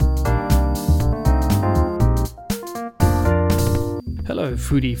Hello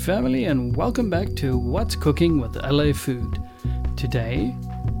foodie family, and welcome back to What's Cooking with LA Food. Today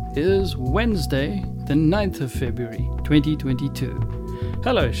is Wednesday, the 9th of February 2022.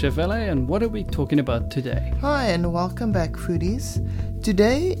 Hello Chef LA, and what are we talking about today? Hi and welcome back foodies.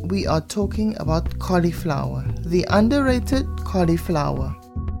 Today we are talking about cauliflower, the underrated cauliflower.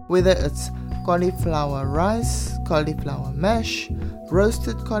 Whether it's cauliflower rice, cauliflower mash,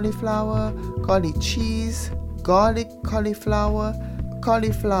 roasted cauliflower, cauli cheese, garlic cauliflower,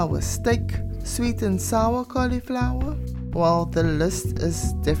 cauliflower steak, sweet and sour cauliflower. Well, the list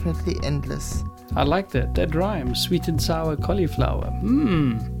is definitely endless. I like that rhymes, sweet and sour cauliflower.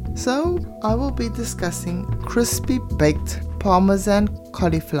 So, I will be discussing crispy baked Parmesan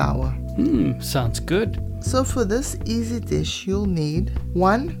cauliflower. Sounds good. So for this easy dish, you'll need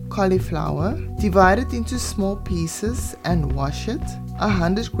 1 cauliflower, divide it into small pieces and wash it,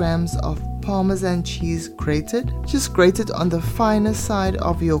 100 grams of Parmesan cheese grated, just grate it on the finer side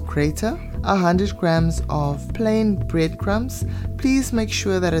of your grater, 100 grams of plain breadcrumbs, please make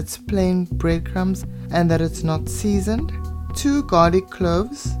sure that it's plain breadcrumbs and that it's not seasoned, 2 garlic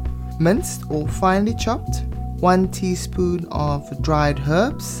cloves, minced or finely chopped, 1 teaspoon of dried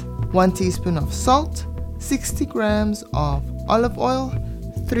herbs, 1 teaspoon of salt, 60 grams of olive oil,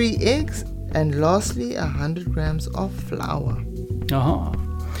 3 eggs, and lastly 100 grams of flour.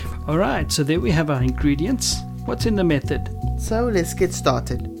 Alright, so there we have our ingredients. What's in the method? So let's get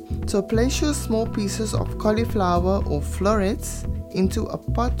started. So place your small pieces of cauliflower or florets into a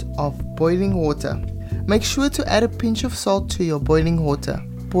pot of boiling water. Make sure to add a pinch of salt to your boiling water.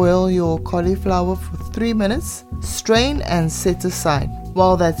 Boil your cauliflower for 3 minutes, strain and set aside.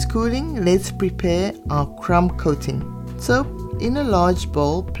 While that's cooling, let's prepare our crumb coating. So, in a large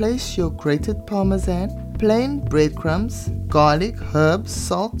bowl, place your grated Parmesan, plain breadcrumbs, garlic, herbs,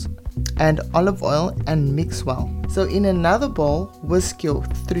 salt, and olive oil and mix well. So in another bowl, whisk your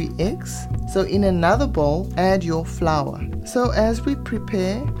 3 eggs. So in another bowl, add your flour. So as we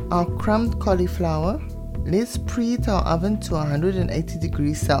prepare our crumbed cauliflower, let's preheat our oven to 180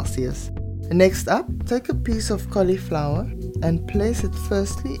 degrees Celsius. Next up, take a piece of cauliflower and place it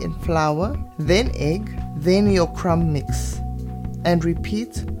firstly in flour, then egg, then your crumb mix. And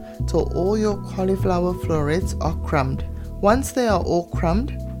repeat till all your cauliflower florets are crumbed. Once they are all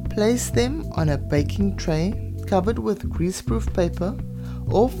crumbed, place them on a baking tray covered with greaseproof paper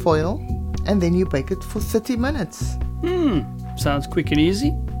or foil, and then you bake it for 30 minutes. Sounds quick and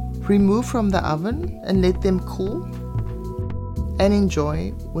easy. Remove from the oven and let them cool, and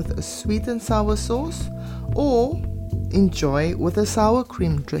enjoy with a sweet and sour sauce or enjoy with a sour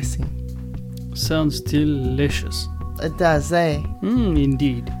cream dressing. Sounds delicious. It does, eh?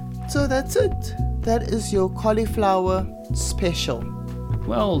 Indeed. So that's it. That is your cauliflower special.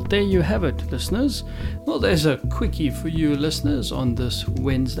 Well, there you have it, listeners. Well, there's a quickie for you listeners on this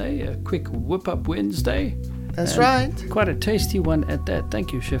Wednesday, a quick whip-up Wednesday. That's right. Quite a tasty one at that.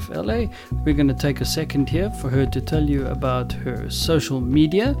 Thank you, Chef LA. We're going to take a second here for her to tell you about her social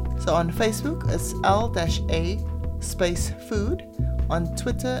media. So on Facebook, it's L-A_food. On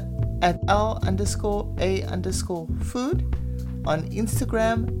Twitter, at L_A_food. On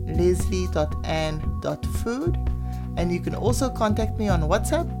Instagram, leslie.ann.food. And you can also contact me on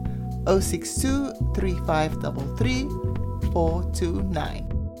WhatsApp, 062 3533 429.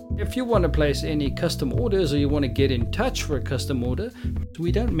 If you want to place any custom orders or you want to get in touch for a custom order,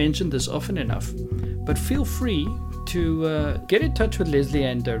 we don't mention this often enough, but feel free to get in touch with Leslie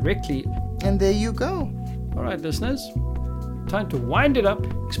Ann directly. And there you go. All right, listeners, time to wind it up.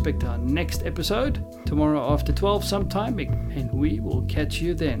 Expect our next episode tomorrow after 12 sometime, and we will catch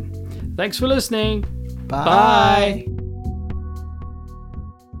you then. Thanks for listening. Bye.